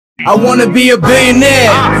I wanna be a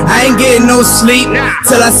billionaire. I ain't getting no sleep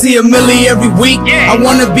till I see a milli every week. I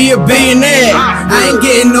wanna be a billionaire. I ain't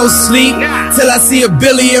getting no sleep till I see a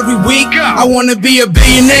billy every week. I wanna be a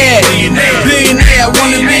billionaire. Billionaire. I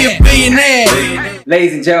wanna be a billionaire.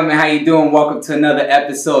 Ladies and gentlemen, how you doing? Welcome to another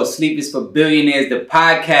episode of Sleep is for Billionaires, the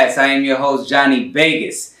podcast. I am your host, Johnny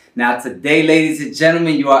Vegas. Now today, ladies and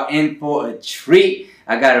gentlemen, you are in for a treat.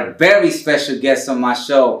 I got a very special guest on my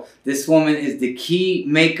show. This woman is the key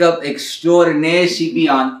makeup extraordinaire. She be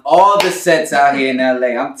on all the sets out here in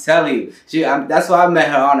LA. I'm telling you. That's why I met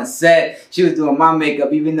her on a set. She was doing my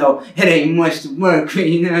makeup even though it ain't much to work with.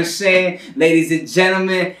 You know what I'm saying? Ladies and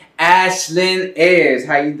gentlemen, Ashlyn Ayers.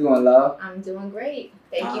 How you doing, love? I'm doing great.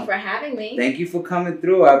 Thank you for having me. Thank you for coming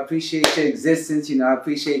through. I appreciate your existence. You know, I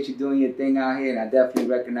appreciate you doing your thing out here. And I definitely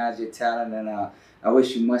recognize your talent. And I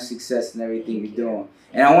wish you much success in everything you're doing.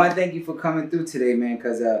 And I want to thank you for coming through today, man,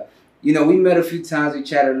 because, you know, we met a few times, we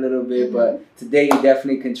chatted a little bit, but today you're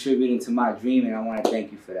definitely contributing to my dream, and I want to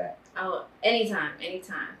thank you for that. Oh, anytime.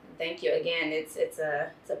 Thank you again. It's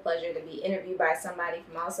a pleasure to be interviewed by somebody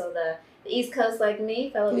from also the East Coast like me,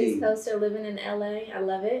 fellow East Coaster living in LA. I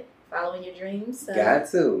love it. Following your dreams. So. Got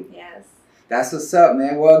to. Yes. That's what's up,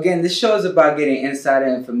 man. Well, again, this show is about getting insider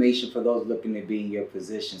information for those looking to be in your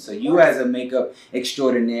position. So you as a makeup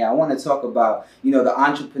extraordinaire, I want to talk about, you know, the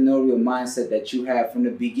entrepreneurial mindset that you have from the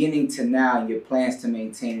beginning to now and your plans to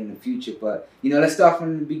maintain in the future. But, you know, let's start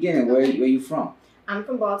from the beginning. Where are you from? I'm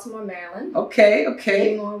from Baltimore, Maryland. Okay.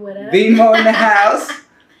 B-more, what up? B-more in the house.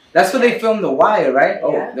 That's where they filmed The Wire, right?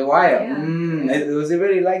 Yeah. Oh, The Wire. Yeah. Was it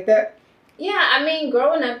really like that? Yeah, I mean,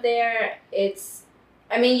 growing up there,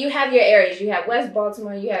 you have your areas. You have West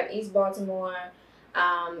Baltimore, you have East Baltimore,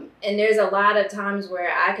 and there's a lot of times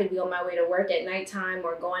where I could be on my way to work at nighttime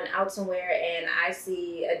or going out somewhere and I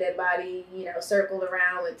see a dead body, you know, circled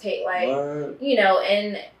around with tape, like, you know,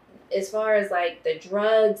 and as far as, like, the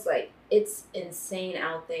drugs, like, it's insane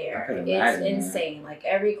out there. It's insane. Like,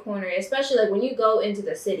 every corner, especially, like, when you go into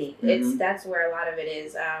the city, that's where a lot of it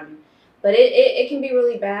is. But it can be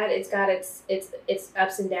really bad. It's got its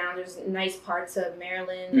ups and downs. There's nice parts of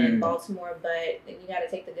Maryland and Baltimore, but you got to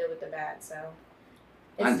take the good with the bad. So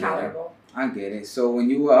it's tolerable. I get it. So when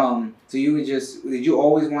you did you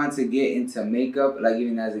always want to get into makeup, like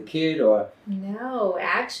even as a kid, or? No,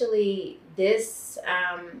 actually,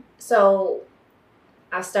 so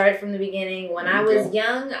I started from the beginning. When I was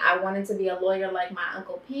young, I wanted to be a lawyer like my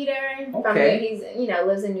Uncle Peter. He's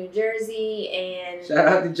lives in New Jersey, and shout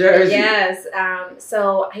out to Jersey. Yes.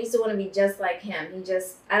 So I used to want to be just like him.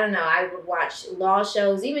 I don't know. I would watch law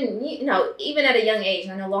shows, even at a young age.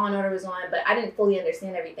 I know Law and Order was on, but I didn't fully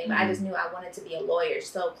understand everything. But I just knew I wanted to be a lawyer,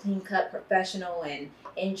 so clean cut, professional, and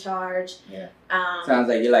in charge. Yeah. Sounds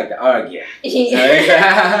like you like to argue.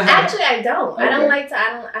 Actually, I don't. Okay.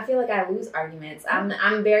 I feel like I lose arguments.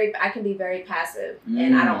 I can be very passive,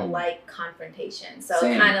 and I don't like confrontation. So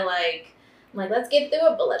kind of like let's get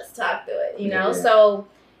through it, but let's talk through it, you know? Yeah. So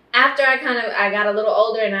after I got a little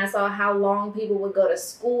older and I saw how long people would go to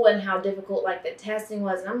school and how difficult, like, the testing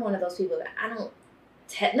was, and I'm one of those people that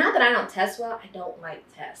not that I don't test well, I don't like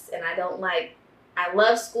tests, and I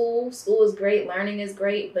love school. School is great, learning is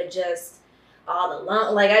great, but just all the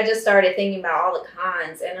I just started thinking about all the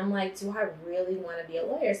cons, and I'm like, do I really want to be a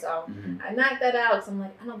lawyer? So I knocked that out because I'm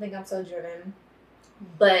like, I don't think I'm so driven.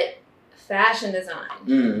 But fashion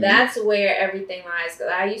design, that's where everything lies.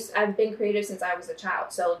 Because I've been creative since I was a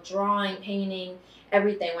child. So drawing, painting,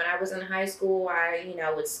 everything. When I was in high school,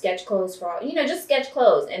 I would sketch clothes just sketch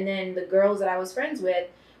clothes, and then the girls that I was friends with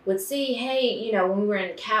would see, hey, when we were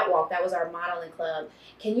in Catwalk, that was our modeling club.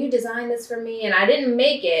 Can you design this for me? And I didn't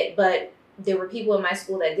make it, but there were people in my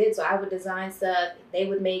school that did, so I would design stuff. They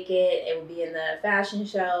would make it. It would be in the fashion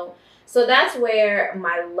show. So that's where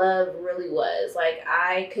my love really was. Like,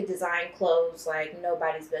 I could design clothes like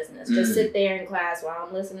nobody's business. Just sit there in class while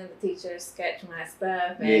I'm listening to teachers sketch my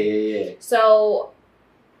stuff. And so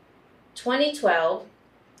 2012,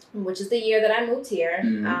 which is the year that I moved here,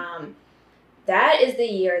 that is the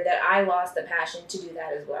year that I lost the passion to do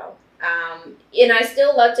that as well. And I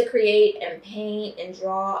still love to create and paint and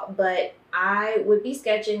draw, but I would be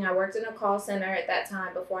sketching. I worked in a call center at that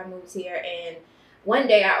time before I moved here, and one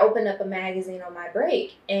day I opened up a magazine on my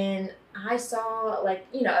break, and I saw a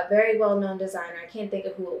very well-known designer. I can't think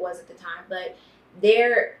of who it was at the time, but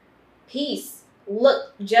their piece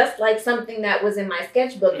looked just like something that was in my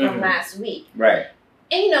sketchbook from last week. Right.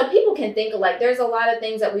 And, people can think of, there's a lot of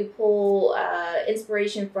things that we pull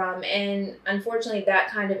inspiration from. And unfortunately, that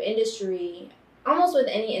kind of industry, almost with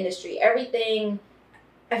any industry, everything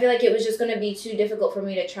I feel like it was just going to be too difficult for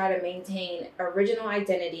me to try to maintain original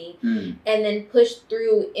identity and then push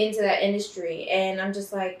through into that industry. And I'm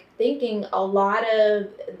just like thinking a lot of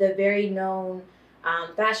the very known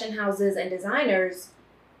fashion houses and designers,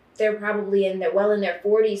 they're probably in their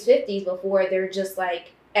 40s, 50s before they're just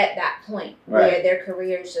like at that point where their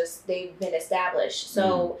careers just, they've been established.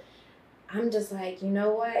 So I'm just like, you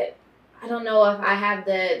know what? I don't know if I have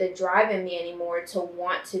the drive in me anymore to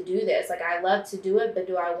want to do this. Like, I love to do it, but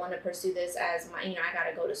do I want to pursue this as my, you know, I got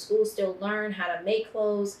to go to school, still learn how to make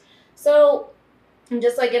clothes. So I'm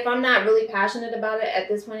just like, if I'm not really passionate about it at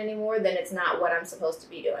this point anymore, then it's not what I'm supposed to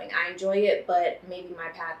be doing. I enjoy it, but maybe my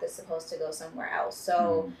path is supposed to go somewhere else.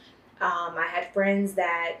 So I had friends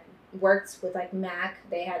that worked with like MAC.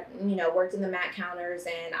 They had, you know, worked in the MAC counters,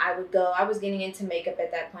 and I was getting into makeup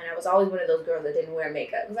at that point. I was always one of those girls that didn't wear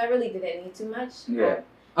makeup because I really didn't need too much. Yeah.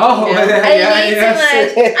 I didn't need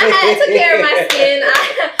too much. I took care of my skin.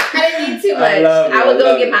 I didn't need too much. I would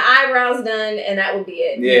go get my eyebrows done, and that would be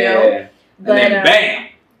it. Yeah. You know? But, and then bam,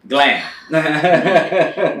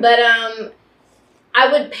 glam. But I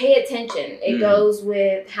would pay attention. It goes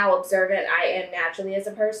with how observant I am naturally as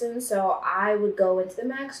a person. So I would go into the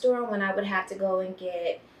MAC store when I would have to go and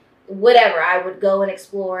get whatever. I would go and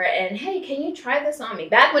explore and, hey, can you try this on me?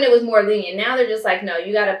 Back when it was more lenient. Now they're just like, no,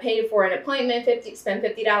 you got to pay for an appointment, spend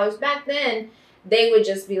 $50. Back then, they would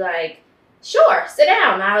just be like, sure, sit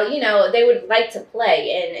down. They would like to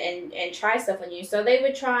play and try stuff on you. So they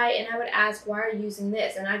would try, and I would ask, why are you using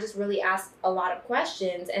this? And I just really asked a lot of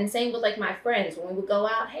questions. And same with like my friends. When we would go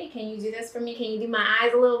out, hey, can you do this for me? Can you do my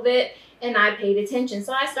eyes a little bit? And I paid attention.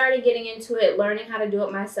 So I started getting into it, learning how to do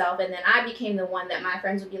it myself. And then I became the one that my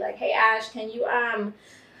friends would be like, hey, Ash, can you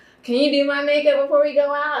do my makeup before we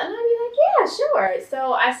go out? And I'd be like, yeah, sure.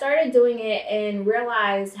 So I started doing it and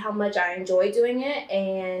realized how much I enjoy doing it.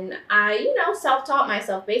 And I, self-taught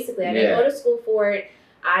myself, basically. I didn't go to school for it.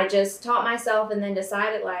 I just taught myself and then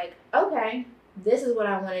decided, like, okay, this is what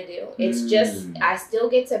I want to do. It's just, I still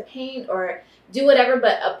get to paint or do whatever,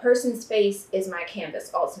 but a person's face is my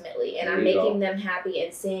canvas, ultimately. And I'm making them happy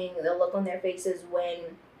and seeing the look on their faces when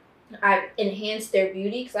I've enhanced their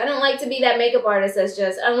beauty, because I don't like to be that makeup artist that's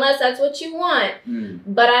just, unless that's what you want,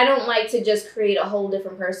 but I don't like to just create a whole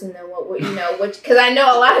different person than what because I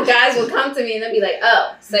know a lot of guys will come to me and they'll be like,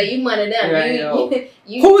 oh, so you one of them.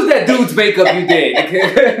 Who was that dude's makeup you did? They'd be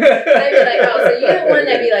like, oh, so you're the one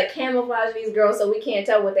that be like camouflage these girls so we can't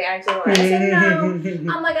tell what they actually want. I said,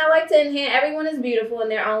 no. I'm like, I like to enhance, everyone is beautiful in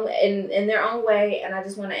their own way, and I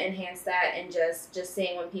just want to enhance that. And just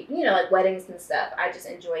seeing when people, like weddings and stuff, I just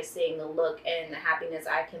enjoy seeing the look and the happiness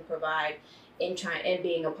I can provide in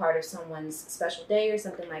being a part of someone's special day or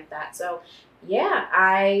something like that. So yeah,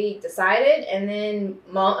 I decided, and then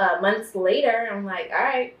months later, I'm like, all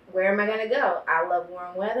right, where am I gonna go? I love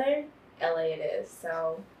warm weather. LA it is.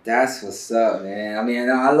 So that's what's up, man. I mean,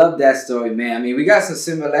 I love that story, man. I mean, we got some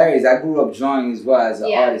similarities. I grew up drawing as well as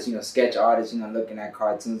an artist, sketch artist, looking at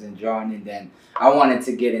cartoons and drawing, and then I wanted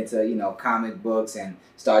to get into, comic books and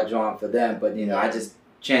start drawing for them, but I just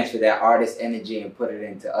transfer that artist energy and put it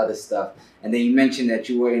into other stuff. And then you mentioned that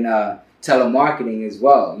you were in telemarketing as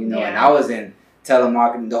well, and I was in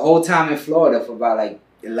telemarketing the whole time in Florida for about like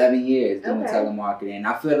 11 years doing telemarketing. And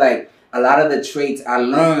I feel like a lot of the traits I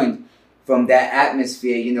learned from that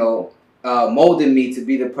atmosphere, molded me to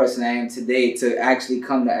be the person I am today, to actually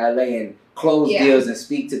come to LA and close deals and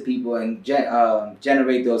speak to people and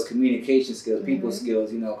generate those communication skills, people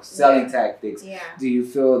skills, selling tactics. Yeah. Do you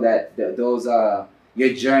feel that those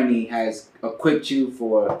your journey has equipped you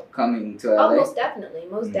for coming to LA? Oh, most definitely.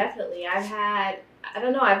 Most definitely. I've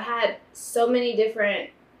had so many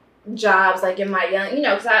different jobs, like in my young,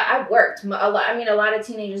 because I've worked a lot. I mean, a lot of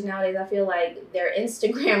teenagers nowadays, I feel like they're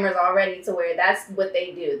Instagrammers already, to where that's what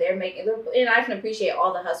they do. And I can appreciate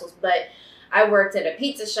all the hustles, but I worked in a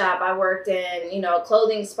pizza shop. I worked in, a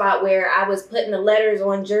clothing spot where I was putting the letters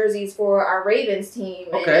on jerseys for our Ravens team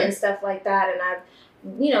and stuff like that. And I've,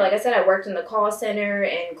 like I said, I worked in the call center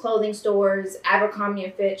and clothing stores, Abercrombie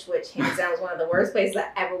and Fitch, which hands down was one of the worst places I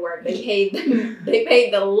ever worked. They paid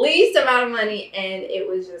the least amount of money, and it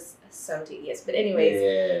was just so tedious. But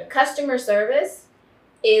anyways, customer service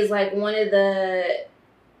is like one of the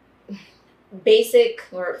basic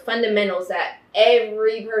or fundamentals that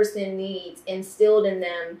every person needs instilled in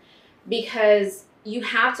them, because you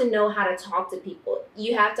have to know how to talk to people.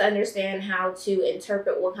 You have to understand how to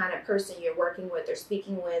interpret what kind of person you're working with or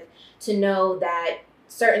speaking with, to know that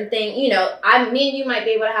certain thing, me and you might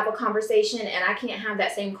be able to have a conversation, and I can't have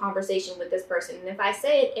that same conversation with this person. And if I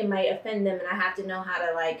say it, it might offend them, and I have to know how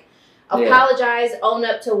to, like, apologize, own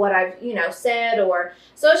up to what I've, said, or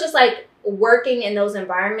so it's just like working in those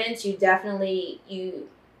environments, you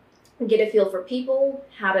get a feel for people,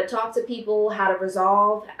 how to talk to people, how to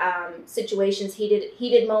resolve situations,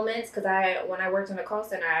 heated moments. Because when I worked in a call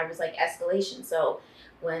center, I was like escalation. So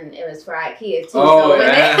when it was for IKEA too.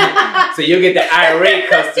 So you'll get the irate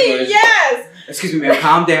customers. Yes. Excuse me, ma'am,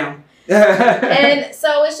 calm down. And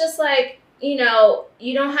so it's just like, you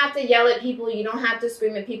don't have to yell at people. You don't have to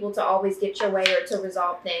scream at people to always get your way or to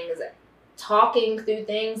resolve things. Talking through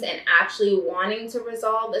things and actually wanting to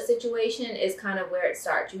resolve a situation is kind of where it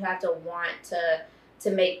starts. You have to want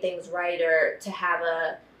to make things right, or to have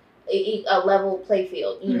a level play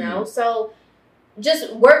field, know? So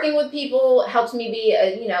just working with people helps me be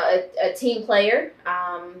a team player.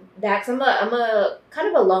 That's I'm a kind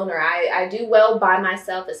of a loner. I do well by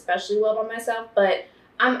myself, especially well by myself, but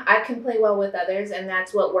I can play well with others, and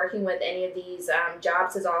that's what working with any of these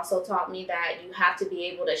jobs has also taught me, that you have to be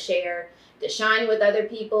able to share the shine with other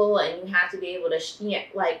people, and you have to be able to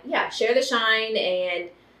share the shine and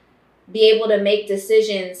be able to make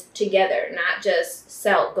decisions together, not just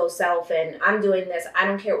go self and I'm doing this, I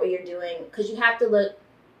don't care what you're doing, because you have to look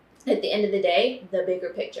at the end of the day, the bigger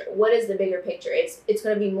picture. What is the bigger picture? It's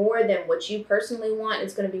going to be more than what you personally want.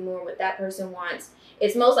 It's going to be more what that person wants.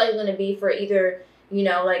 It's most likely going to be for either,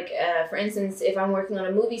 for instance, if I'm working on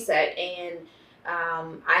a movie set and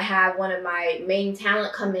I have one of my main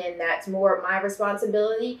talent come in, that's more of my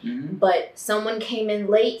responsibility, but someone came in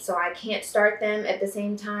late, so I can't start them at the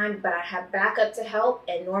same time, but I have backup to help,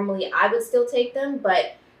 and normally I would still take them,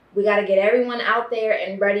 but we got to get everyone out there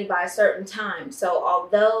and ready by a certain time. So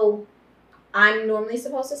although I'm normally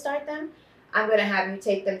supposed to start them, I'm going to have you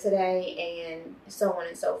take them today, and so on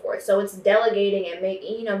and so forth. So it's delegating and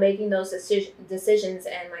making those decisions.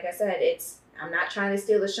 And like I said, I'm not trying to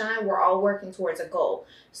steal the shine. We're all working towards a goal.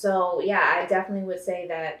 So yeah, I definitely would say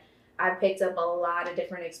that I've picked up a lot of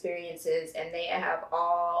different experiences, and they have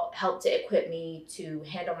all helped to equip me to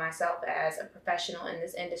handle myself as a professional in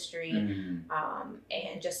this industry,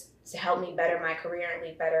 and just to help me better my career and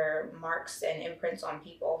leave better marks and imprints on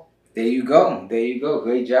people. There you go.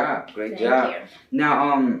 Great job. Thank you.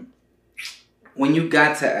 Now, when you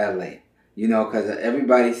got to LA, because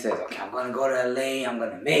everybody says, okay, I'm going to go to LA, I'm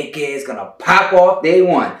going to make it, it's going to pop off day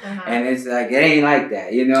one. And it's like, it ain't like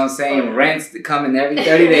that. You know what I'm saying? Rent's coming every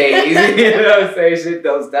 30 days. You know what I'm saying? Shit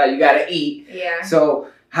don't stop. You got to eat. Yeah. So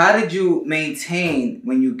how did you maintain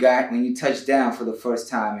when you touched down for the first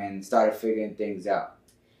time and started figuring things out?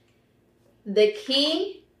 The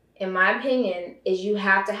key, in my opinion, is you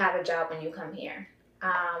have to have a job when you come here.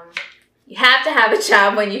 You have to have a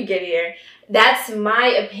job when you get here. That's my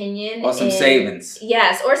opinion. Or some savings.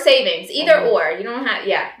 Yes, or savings. Either or. You don't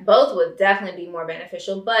have, both would definitely be more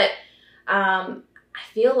beneficial. But I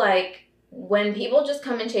feel like when people just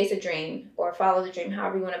come and chase a dream or follow the dream,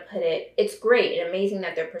 however you want to put it, it's great and amazing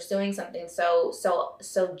that they're pursuing something so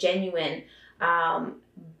genuine.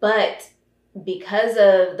 But because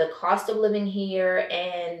of the cost of living here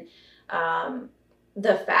and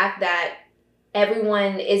the fact that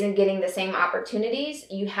everyone isn't getting the same opportunities,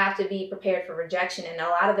 you have to be prepared for rejection. And a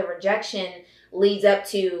lot of the rejection leads up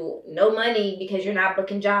to no money because you're not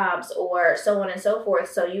booking jobs, or so on and so forth.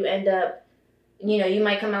 So you end up, you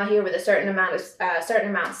might come out here with a certain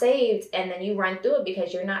amount saved, and then you run through it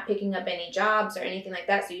because you're not picking up any jobs or anything like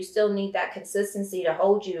that. So you still need that consistency to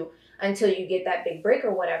hold you until you get that big break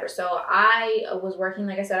or whatever. So I was working,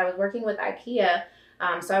 like I said, I was working with IKEA.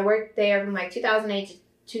 So I worked there from like 2008 to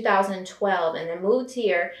 2012, and then moved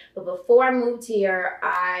here. But before I moved here,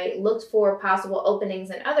 I looked for possible openings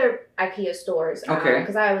in other IKEA stores.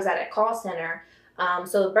 Because I was at a call center.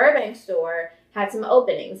 So the Burbank store had some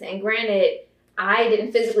openings. And granted, I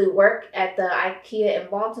didn't physically work at the IKEA in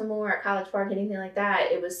Baltimore or College Park, anything like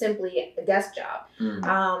that. It was simply a desk job.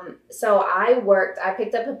 So I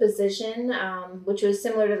picked up a position, which was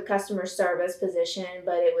similar to the customer service position,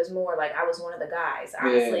 but it was more like I was one of the guys,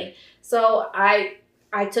 honestly. Yeah. So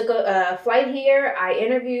I took a flight here. I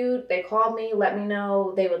interviewed. They called me, let me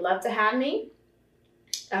know they would love to have me.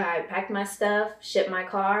 I packed my stuff, shipped my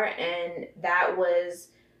car, and that was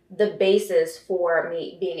the basis for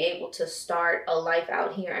me being able to start a life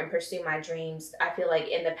out here and pursue my dreams. I feel like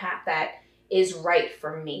in the path that is right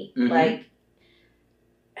for me. Like,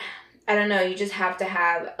 I don't know, you just have to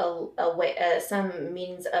have a way, some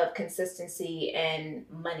means of consistency and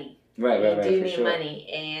money. Right. You do need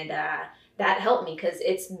money, and that helped me because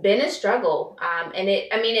it's been a struggle. And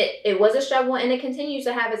it was a struggle, and it continues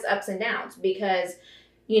to have its ups and downs because,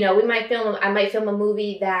 I might film a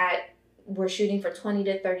movie that we're shooting for 20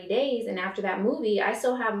 to 30 days. And after that movie, I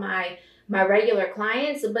still have my regular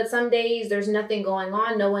clients, but some days there's nothing going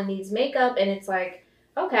on. No one needs makeup. And it's like,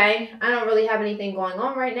 okay, I don't really have anything going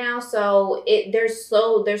on right now. So there's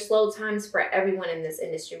slow times for everyone in this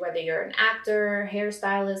industry, whether you're an actor,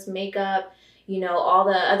 hairstylist, makeup, all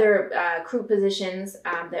the other crew positions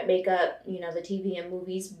that make up, the TV and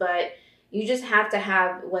movies. But you just have to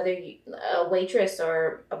have, whether you a waitress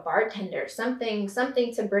or a bartender, something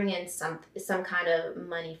to bring in some kind of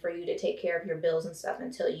money for you to take care of your bills and stuff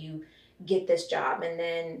until you get this job. And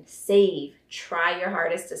then save. Try your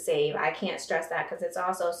hardest to save. I can't stress that, because it's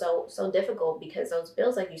also so difficult, because those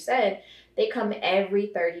bills, like you said, they come every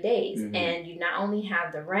 30 days. Mm-hmm. And you not only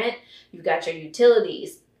have the rent, you've got your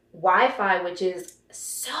utilities, Wi-Fi, which is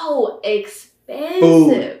so expensive.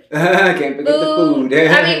 Food. Can't forget the food.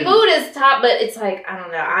 I mean, food is top, but it's like, I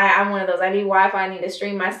don't know. I'm one of those. I need Wi-Fi. I need to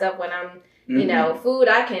stream my stuff when I'm, food.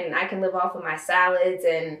 I can live off of my salads,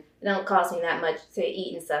 and it don't cost me that much to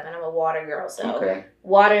eat and stuff. And I'm a water girl, so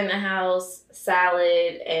water in the house,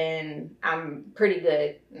 salad, and I'm pretty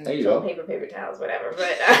good. There you go. Paper towels, whatever.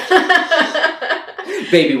 But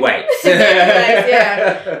baby wipes.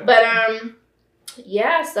 Yeah. But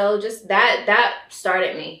yeah, so just that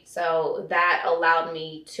started me. So that allowed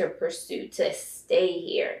me to stay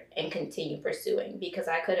here and continue pursuing, because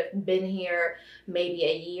I could have been here maybe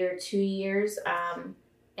a year, 2 years,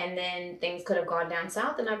 and then things could have gone down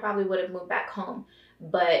south and I probably would have moved back home.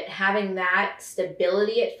 But having that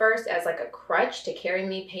stability at first as like a crutch to carry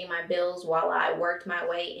me, pay my bills while I worked my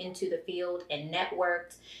way into the field and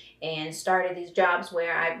networked and started these jobs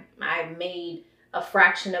where I made a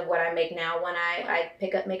fraction of what I make now when I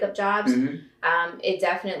pick up makeup jobs. Mm-hmm. It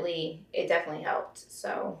definitely helped.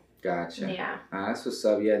 So gotcha. Yeah. That's what's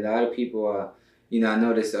up. Yeah, a lot of people I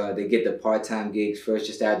notice they get the part-time gigs first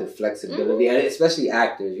just to have the flexibility, mm-hmm. especially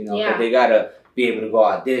actors, because they gotta be able to go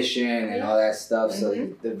audition and all that stuff. Mm-hmm.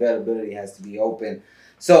 So the availability has to be open.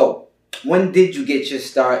 So when did you get your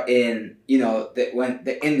start in, when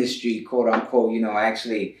the industry, quote unquote,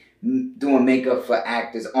 actually doing makeup for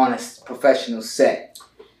actors on a professional set?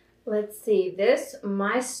 Let's see.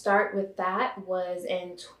 My start with that was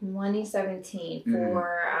in 2017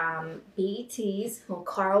 for BET's,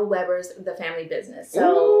 Carl Weber's The Family Business.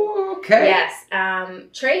 So, ooh, okay. Yes.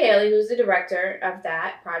 Trey Haley, who's the director of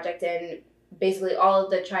that project, and basically all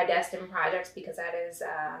of the Tridestin projects, because that is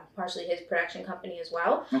partially his production company as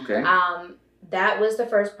well. Okay. That was the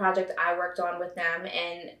first project I worked on with them,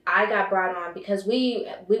 and I got brought on because we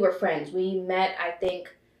were friends. We met, I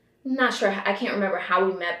think, I'm not sure, I can't remember how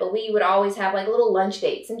we met, but we would always have like little lunch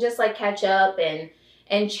dates and just like catch up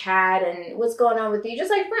and chat and what's going on with you,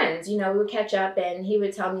 just like friends, we would catch up, and he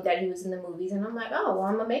would tell me that he was in the movies, and I'm like, oh, well,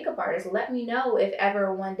 I'm a makeup artist. Let me know if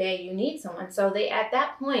ever one day you need someone. So they, at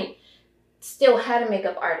that point, still had a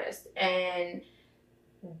makeup artist, and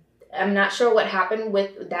I'm not sure what happened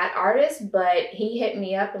with that artist, but he hit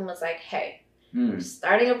me up and was like, hey, I'm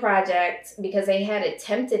starting a project, because they had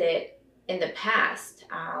attempted it in the past.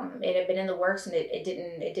 It had been in the works, and it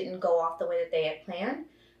didn't go off the way that they had planned.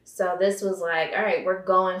 So this was like, all right, we're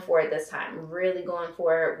going for it this time. Really going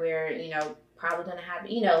for it. We're, probably going to have,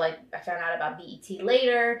 like I found out about BET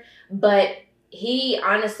later, but he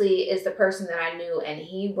honestly is the person that I knew, and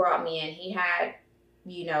he brought me in. He had,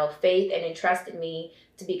 faith and entrusted me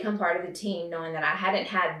to become part of the team, knowing that I hadn't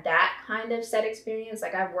had that kind of set experience.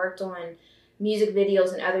 Like, I've worked on music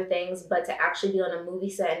videos and other things, but to actually be on a movie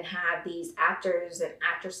set and have these actors and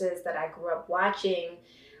actresses that I grew up watching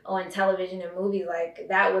on television and movies, like,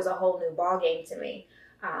 that was a whole new ball game to me.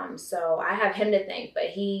 So I have him to thank,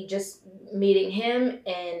 but meeting him,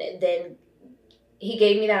 and then he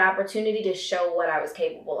gave me that opportunity to show what I was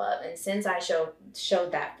capable of. And since I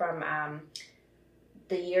showed that from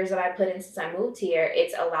the years that I put in since I moved here,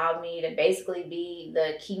 it's allowed me to basically be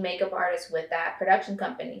the key makeup artist with that production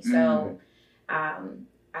company. So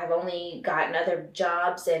I've only gotten other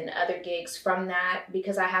jobs and other gigs from that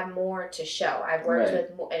because I have more to show. I've worked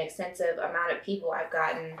with an extensive amount of people. I've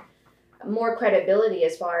gotten more credibility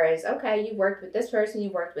as far as, okay, you worked with this person,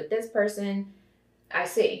 you worked with this person. I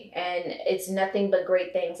see. And it's nothing but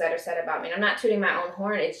great things that are said about me. And I'm not tooting my own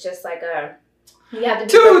horn. It's just like you have to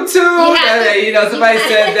be somebody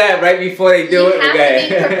said that right before they do it. You have to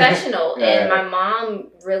be professional. And my mom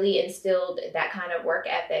really instilled that kind of work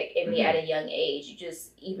ethic in me at a young age. You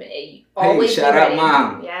just always shout out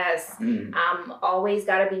mom. Yes. Always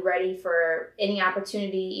got to be ready for any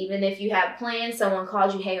opportunity. Even if you have plans, someone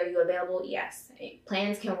calls you, hey, are you available? Yes.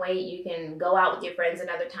 Plans can wait. You can go out with your friends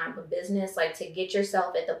another time for business. Like, to get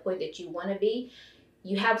yourself at the point that you want to be,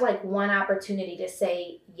 you have like one opportunity to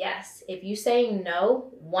say yes. If you say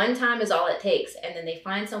no, one time is all it takes. And then they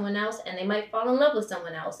find someone else and they might fall in love with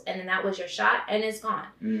someone else. And then that was your shot and it's gone.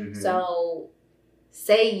 Mm-hmm. So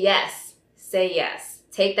say yes. Say yes.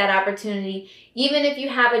 Take that opportunity. Even if you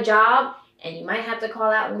have a job and you might have to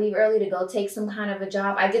call out and leave early to go take some kind of a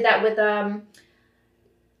job. I did that with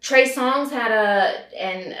Trey Songz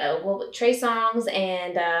Trey Songz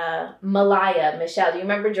and Malaya Michelle. Do you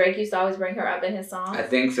remember Drake used to always bring her up in his songs? I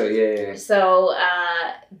think so, yeah. So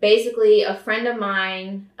basically, a friend of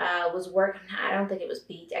mine was working. I don't think it was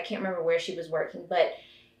BET. I can't remember where she was working, but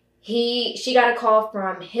she got a call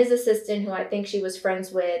from his assistant, who I think she was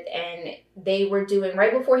friends with, and they were doing,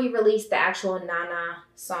 right before he released the actual Nana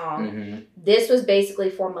song, Mm-hmm. this was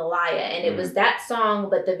basically for Malaya, and it was that song,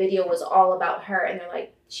 but the video was all about her, and they're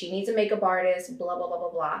like, she needs a makeup artist, blah, blah, blah,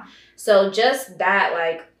 blah, blah. So just that,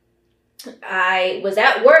 like, I was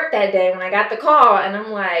at work that day when I got the call, and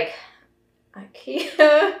I'm like,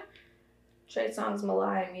 IKEA, Trey Songz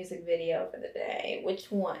Malaya music video for the day.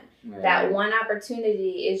 Which one? Right. That one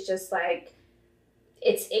opportunity is just like,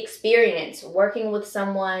 it's experience working with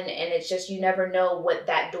someone, and it's just, you never know what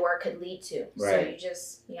that door could lead to. Right. So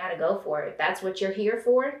you gotta go for it. If that's what you're here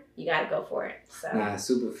for, you gotta go for it. So Nah,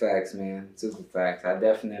 super facts, man. Super facts. I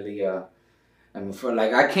definitely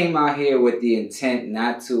I came out here with the intent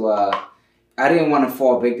not to I didn't want to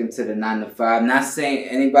fall victim to the 9 to 5. Not saying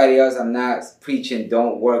anybody else, I'm not preaching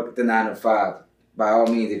don't work the 9 to 5. By all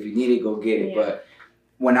means, if you need it, go get it. Yeah. But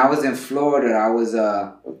when I was in Florida, I was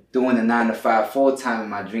doing the 9 to 5 full time, and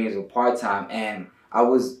my dreams were part time. And I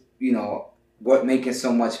was, making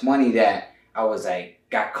so much money that I was like,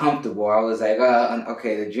 got comfortable. I was like,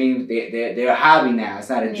 okay, the dreams, they're a hobby now. It's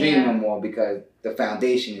not a dream no more because the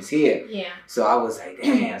foundation is here. Yeah. So I was like,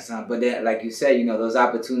 damn, son. But then, like you said, those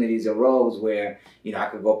opportunities arose where, I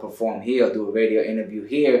could go perform here or do a radio interview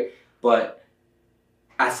here. But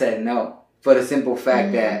I said no for the simple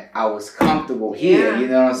fact that I was comfortable here. You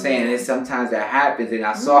know what I'm saying? And sometimes that happens. And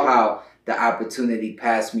I saw how the opportunity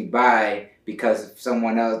passed me by because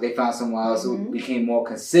they found someone else who became more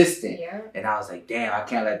consistent. Yeah. And I was like, damn, I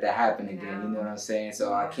can't let that happen again. You know what I'm saying?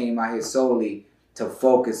 So I came out here solely to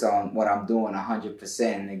focus on what I'm doing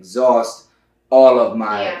 100% and exhaust all of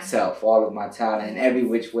myself, all of my talent in every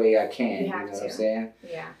which way I can. You know what I'm saying?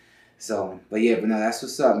 Yeah. So, but no, that's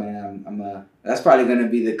what's up, man. That's probably gonna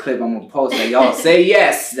be the clip I'm gonna post. Like, y'all say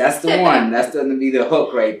yes. That's the one. That's gonna be the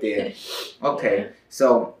hook right there. Okay,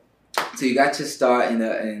 so you got your start in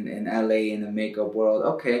LA in the makeup world.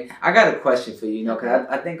 Okay, I got a question for you. Because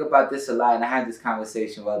I think about this a lot, and I had this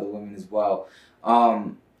conversation with other women as well.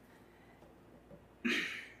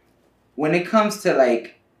 When it comes to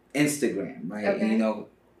like Instagram, right? Okay.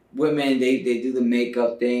 Women they do the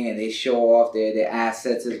makeup thing and they show off their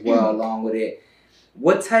assets as well along with it.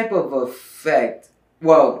 What type of effect?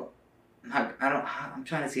 Well, I'm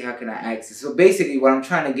trying to see how can I ask this. So basically, what I'm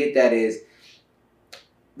trying to get at is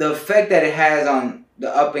the effect that it has on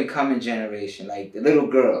the up and coming generation, like the little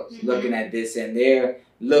girls looking at this and they're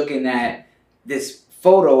looking at this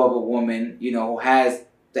photo of a woman, who has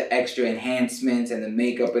the extra enhancements and the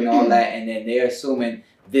makeup and all that, and then they're assuming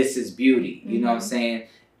this is beauty. You know what I'm saying?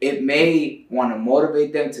 It may want to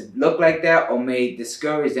motivate them to look like that or may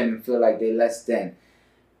discourage them and feel like they're less than.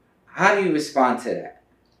 How do you respond to that?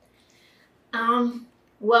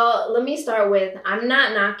 Well, let me start with, I'm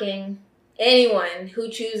not knocking anyone who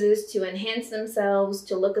chooses to enhance themselves,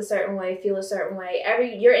 to look a certain way, feel a certain way.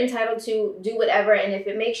 You're entitled to do whatever, and if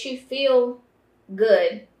it makes you feel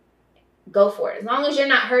good, go for it. As long as you're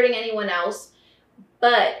not hurting anyone else.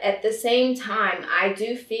 But at the same time, I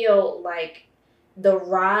do feel like the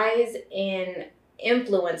rise in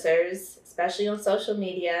influencers, especially on social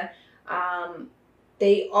media,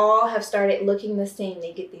 they all have started looking the same.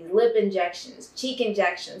 They get these lip injections, cheek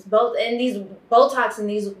injections, and these Botox, and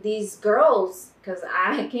these girls, because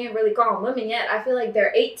I can't really call them women yet. I feel like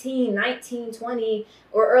they're 18, 19, 20,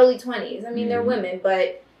 or early 20s. I mean, they're women,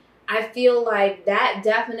 but I feel like that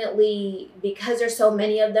definitely, because there's so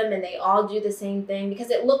many of them and they all do the same thing, because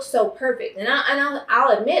it looks so perfect. And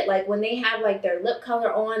I'll admit, like, when they have like their lip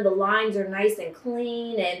color on, the lines are nice and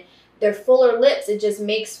clean and they're fuller lips, it just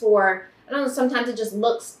makes for, I don't know, sometimes it just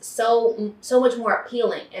looks so much more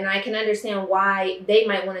appealing. And I can understand why they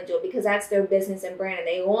might want to do it, because that's their business and brand and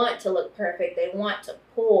they want to look perfect. They want to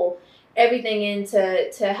pull everything in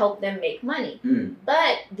to help them make money.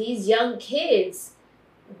 But these young kids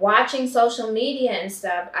watching social media and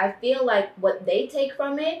stuff, I feel like what they take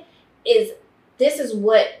from it is, this is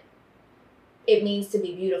what it means to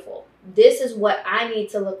be beautiful. This is what I need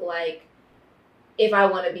to look like if I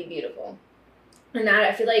want to be beautiful. And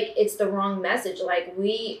I feel like it's the wrong message. Like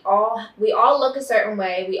we all look a certain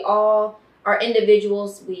way. We all are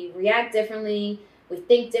individuals. We react differently. We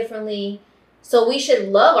think differently. So we should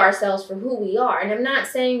love ourselves for who we are. And I'm not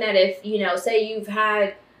saying that if, say you've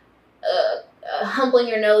had a hump on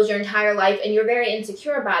your nose your entire life and you're very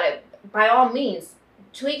insecure about it, by all means,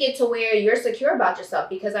 tweak it to where you're secure about yourself,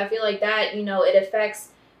 because I feel like that, it affects,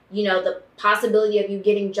 the possibility of you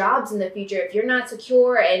getting jobs in the future. If you're not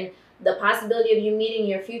secure, and the possibility of you meeting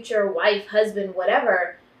your future wife, husband,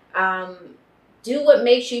 whatever, do what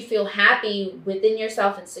makes you feel happy within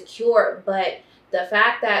yourself and secure. But the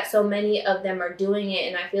fact that so many of them are doing it,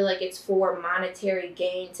 and I feel like it's for monetary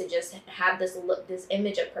gain, to just have this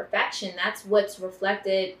image of perfection, that's what's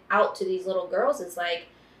reflected out to these little girls. Is like,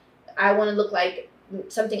 I want to look like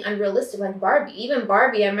something unrealistic, like Barbie. Even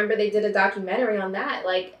Barbie, I remember they did a documentary on that.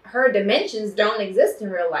 Like, her dimensions don't exist in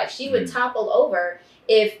real life. She would topple over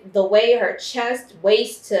if the way her chest,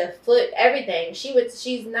 waist to foot, everything,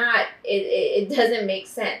 she's not, it doesn't make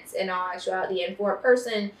sense in all actuality. And for a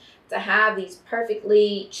person to have these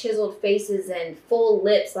perfectly chiseled faces and full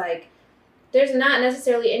lips, like, there's not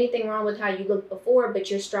necessarily anything wrong with how you looked before,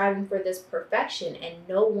 but you're striving for this perfection, and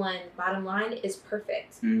no one, bottom line, is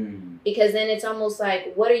perfect. Because then it's almost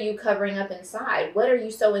like, what are you covering up inside? What are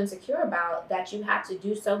you so insecure about that you have to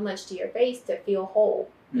do so much to your face to feel whole,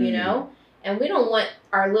 you know? And we don't want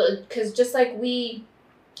our little, because just like we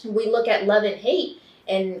look at love and hate,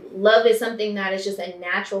 and love is something that is just a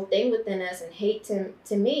natural thing within us, and hate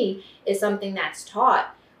to me is something that's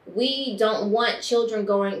taught. We don't want children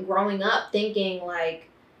growing up thinking like,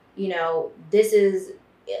 this is,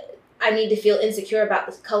 I need to feel insecure about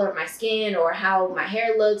the color of my skin or how my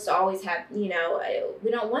hair looks, to always have, we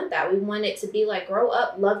don't want that. We want it to be like, grow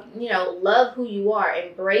up, love, love who you are,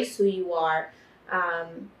 embrace who you are.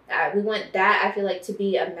 We want that, I feel like, to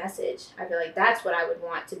be a message. I feel like that's what I would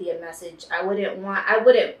want to be a message. I wouldn't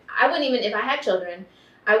even, if I had children,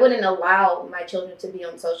 I wouldn't allow my children to be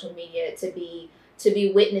on social media, to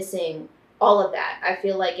be witnessing all of that. I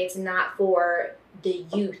feel like it's not for the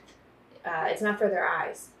youth. It's not for their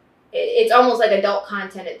eyes. It's almost like adult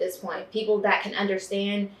content at this point. People that can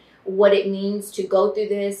understand what it means to go through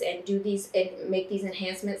this and do these and make these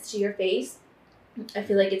enhancements to your face. I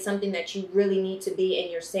feel like it's something that you really need to be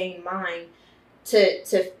in your sane mind to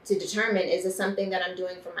determine, is this something that I'm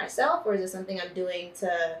doing for myself, or is it something I'm doing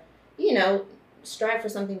to, strive for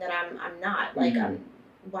something that I'm not. Like,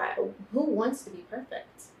 who wants to be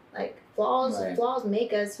perfect? Like, flaws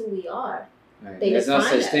make us who we are. Right. There's no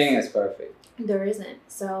such thing as perfect. There isn't.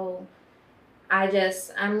 So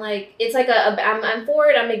I'm like, it's like I'm for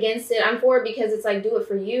it, I'm against it. I'm for it because it's like, do it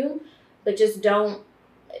for you, but just don't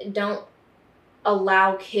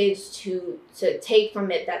allow kids to take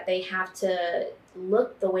from it that they have to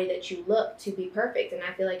look the way that you look to be perfect. And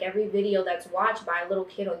I feel like every video that's watched by a little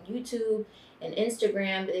kid on YouTube and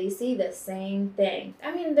Instagram, they see the same thing.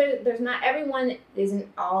 I mean, there's not, everyone isn't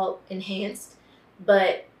all enhanced,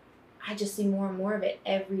 but I just see more and more of it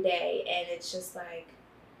every day. And it's just like,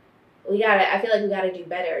 I feel like we gotta do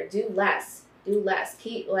better. Do less.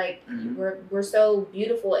 Keep, like, we're so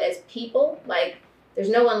beautiful as people. Like, there's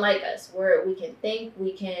no one like us. We can think,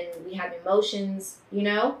 we have emotions, I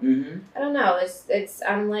don't know.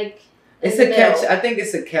 I'm like, it's a catch. I think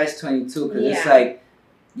it's a catch-22, because it's like,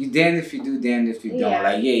 you damned if you do, damned if you don't.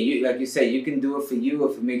 Like, you, like you said, you can do it for you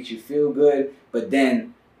if it makes you feel good, but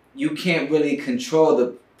then you can't really control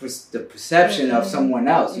the perception of someone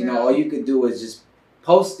else. All you could do is just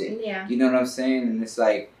post it. Yeah. You know what I'm saying? And it's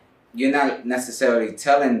like, you're not necessarily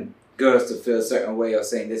telling girls to feel a certain way or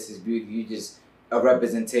saying this is beauty. You just a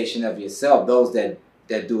representation of yourself. Those that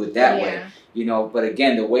do it that way. But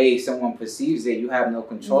again, the way someone perceives it, you have no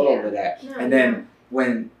control over that. No, and then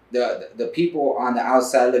when the people on the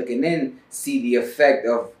outside looking in see the effect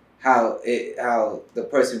of how the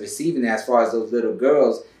person receiving it, as far as those little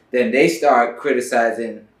girls, then they start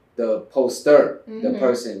criticizing the poster, the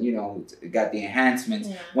person, who got the enhancements,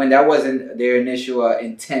 when that wasn't their initial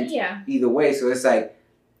intent either way. So it's like,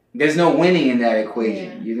 there's no winning in that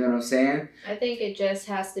equation. You know what I'm saying? I think it just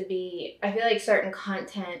has to be, I feel like certain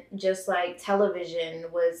content, just like television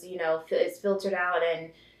was, it's filtered out,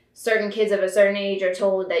 and certain kids of a certain age are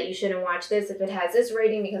told that you shouldn't watch this if it has this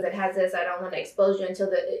rating, because it has this. I don't want to expose you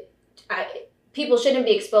until people shouldn't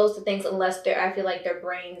be exposed to things unless I feel like their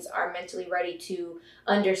brains are mentally ready to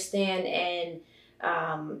understand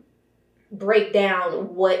and break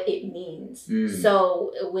down what it means.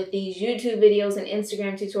 So with these YouTube videos and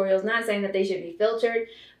Instagram tutorials, not saying that they should be filtered,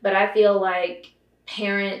 but I feel like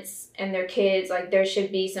parents and their kids, like, there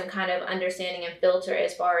should be some kind of understanding and filter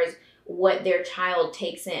as far as what their child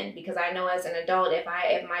takes in. Because I know as an adult, if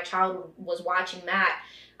my child was watching that,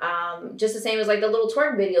 just the same as like the little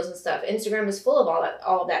twerk videos and stuff, Instagram is full of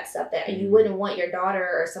all of that stuff that you wouldn't want your daughter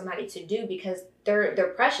or somebody to do, because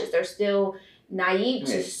they're precious. They're still naive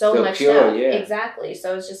to so much pure, stuff. Yeah. Exactly.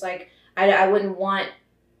 So it's just like, I wouldn't want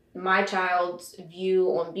my child's view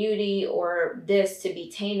on beauty or this to be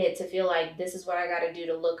tainted, to feel like this is what I got to do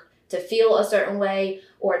to feel a certain way,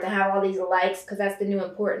 or to have all these likes, because that's the new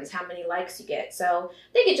importance, how many likes you get. So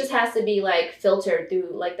I think it just has to be like filtered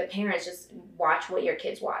through, like the parents just watch what your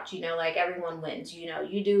kids watch, like everyone wins, you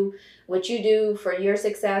do what you do for your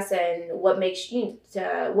success and what makes you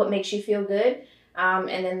feel good.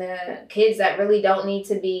 And then the kids that really don't need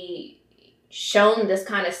to be shown this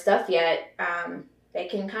kind of stuff yet, they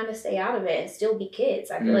can kind of stay out of it and still be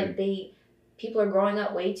kids. I feel like people are growing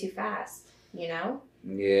up way too fast,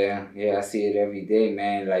 Yeah, I see it every day,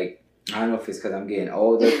 man. Like, I don't know if it's because I'm getting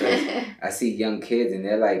older, because I see young kids and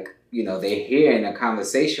they're like, they're hearing a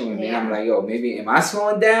conversation with me. And I'm like, yo, maybe am I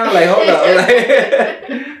slowing down? Like, hold up. Like,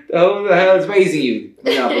 who the hell is raising you?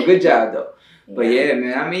 But good job, though. But yeah,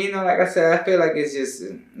 man, I mean, like I said, I feel like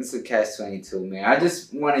it's a catch-22, man. I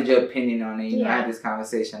just wanted your opinion on it. I had this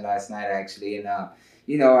conversation last night, actually, and I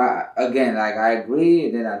agree,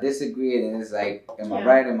 and then I disagree, and then it's like, am I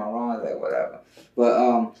right, am I wrong? Like, whatever.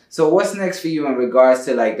 But, so what's next for you in regards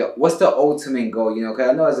to, like, what's the ultimate goal, because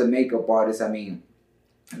I know as a makeup artist, I mean,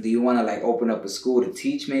 do you want to, like, open up a school to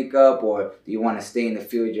teach makeup, or do you want to stay in the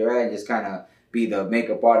field you're at and just kind of be the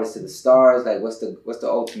makeup artist to the stars? Like, what's the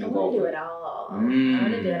ultimate goal? I want to do it all. I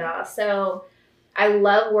want to do it all. So I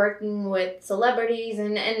love working with celebrities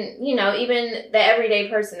and even the everyday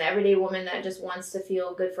person, the everyday woman that just wants to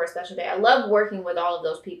feel good for a special day. I love working with all of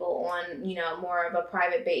those people on, more of a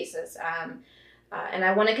private basis. And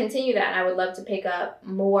I want to continue that. And I would love to pick up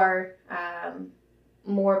more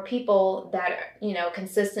people that,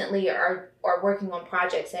 consistently are working on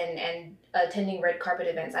projects and attending red carpet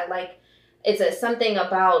events. It's something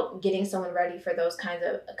about getting someone ready for those kind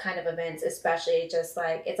of events, especially just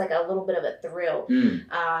like, it's like a little bit of a thrill.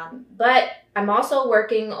 But I'm also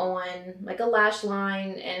working on like a lash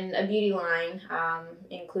line and a beauty line,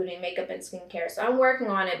 including makeup and skincare. So I'm working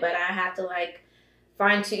on it, but I have to like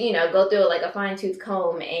go through it like a fine-tooth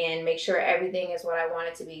comb and make sure everything is what I want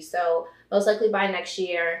it to be. So most likely by next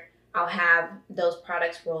year, I'll have those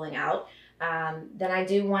products rolling out. Then I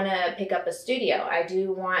do want to pick up a studio. I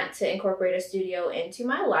do want to incorporate a studio into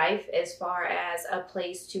my life as far as a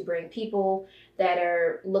place to bring people that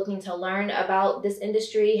are looking to learn about this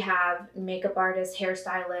industry, have makeup artists,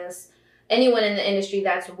 hairstylists, anyone in the industry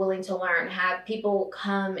that's willing to learn, have people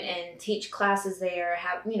come and teach classes there,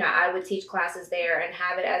 I would teach classes there and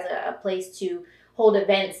have it as a place to hold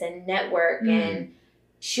events and network and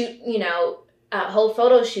shoot, hold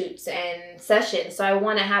photo shoots and sessions. So I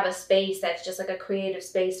want to have a space that's just like a creative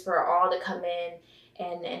space for all to come in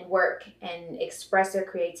and work and express their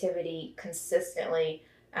creativity consistently,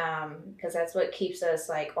 because that's what keeps us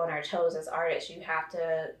like on our toes as artists. You have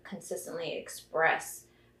to consistently express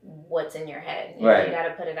what's in your head. You got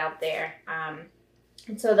to put it out there.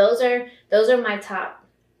 And so those are my top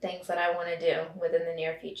things that I want to do within the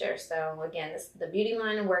near future. So again, the beauty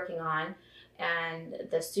line I'm working on. And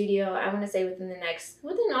the studio, I want to say within the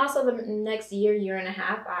next year and a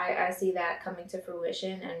half, I see that coming to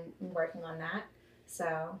fruition, and I'm working on that.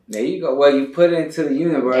 So there you go. Well, you put it into the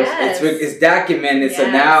universe. Yes. It's documented. Yes.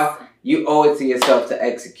 So now you owe it to yourself to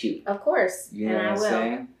execute. Of course. You know what I'm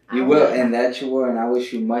saying? You will, and that you will. And I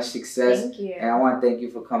wish you much success. Thank you. And I want to thank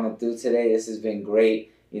you for coming through today. This has been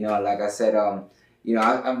great. Like I said, when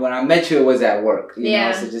I met you, it was at work. You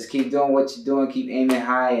know, so just keep doing what you're doing, keep aiming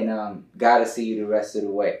high, and gotta see you the rest of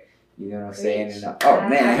the way. You know what I'm saying? And,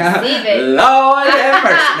 man, receive it. Lord have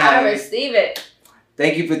mercy. I receive it.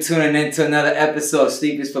 Thank you for tuning in to another episode of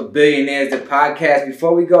Sleep is for Billionaires, the podcast.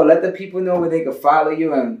 Before we go, let the people know where they can follow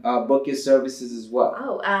you and book your services as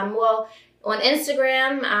well. Well, on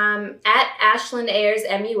Instagram, at Ashlyn Ayers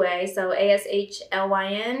MUA, so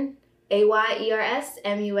ASHLYN. AYERS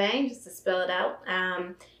MUA, just to spell it out.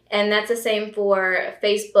 And that's the same for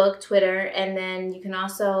Facebook, Twitter, and then you can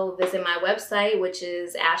also visit my website, which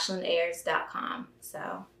is ashlynayers.com.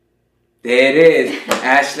 So there it is.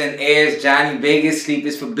 Ashlyn Ayers, Johnny Vegas, Sleep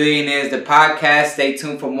is for Billionaires, the podcast. Stay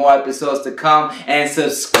tuned for more episodes to come and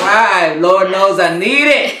subscribe. Lord knows I need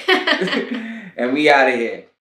it. And we out of here.